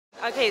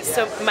Okay,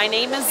 so my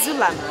name is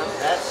Zulema.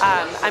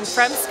 I'm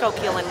from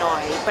Skokie,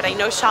 Illinois, but I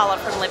know Shala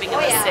from living in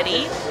the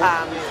city.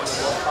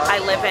 I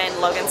live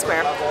in Logan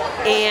Square,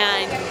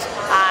 and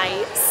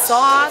I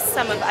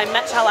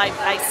met Shala,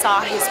 I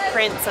saw his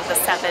prints of the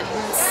Seven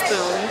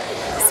Spoon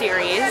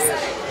series,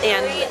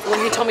 and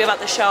when he told me about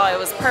the show, it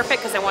was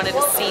perfect because I wanted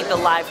to see the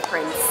live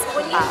prints,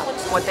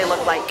 what they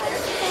look like.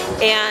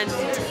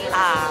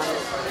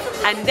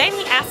 And then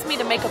he asked me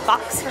to make a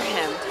box for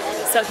him.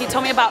 So he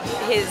told me about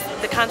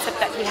the concept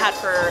that he had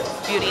for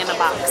Beauty in a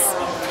Box,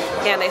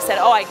 and I said,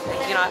 oh, I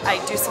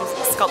do some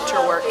sculpture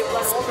work,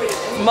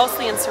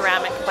 mostly in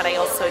ceramic, but I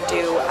also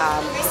do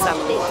some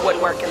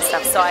woodwork and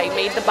stuff. So I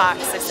made the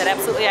box. I said,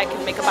 absolutely, I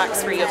can make a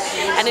box for you.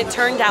 And it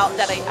turned out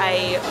that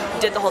I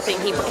did the whole thing.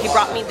 He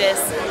brought me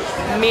this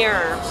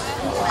mirror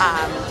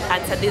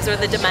and said, these are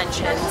the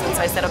dimensions. And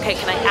so I said, okay,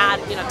 can I add,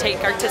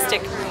 take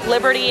artistic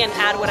liberty and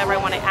add whatever I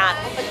want to add?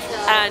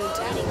 And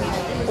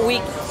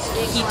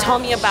he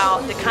told me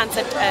about the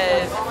concept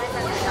of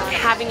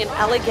having an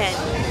elegant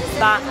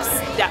box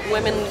that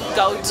women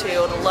go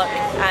to look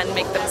and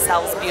make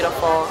themselves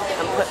beautiful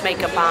and put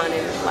makeup on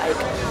and like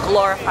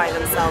glorify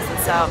themselves. And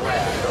so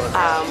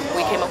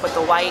we came up with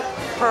the white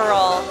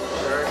pearl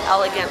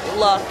elegant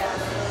look,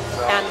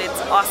 and it's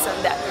awesome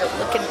that you're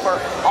looking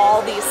for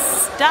all these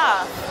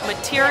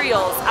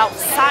materials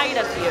outside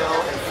of you,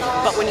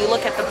 but when you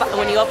look at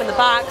when you open the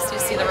box, you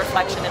see the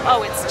reflection and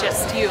oh, it's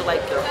just you, like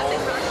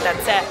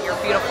that's it, you're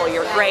beautiful,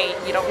 you're great,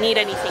 you don't need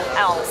anything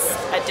else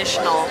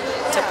additional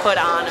to put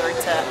on or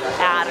to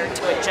add or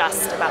to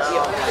adjust about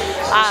you.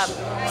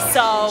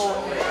 So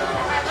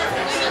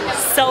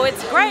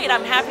it's great.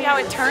 I'm happy how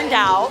it turned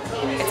out.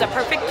 It's a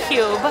perfect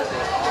cube,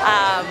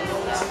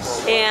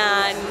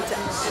 and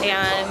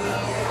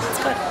it's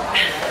good.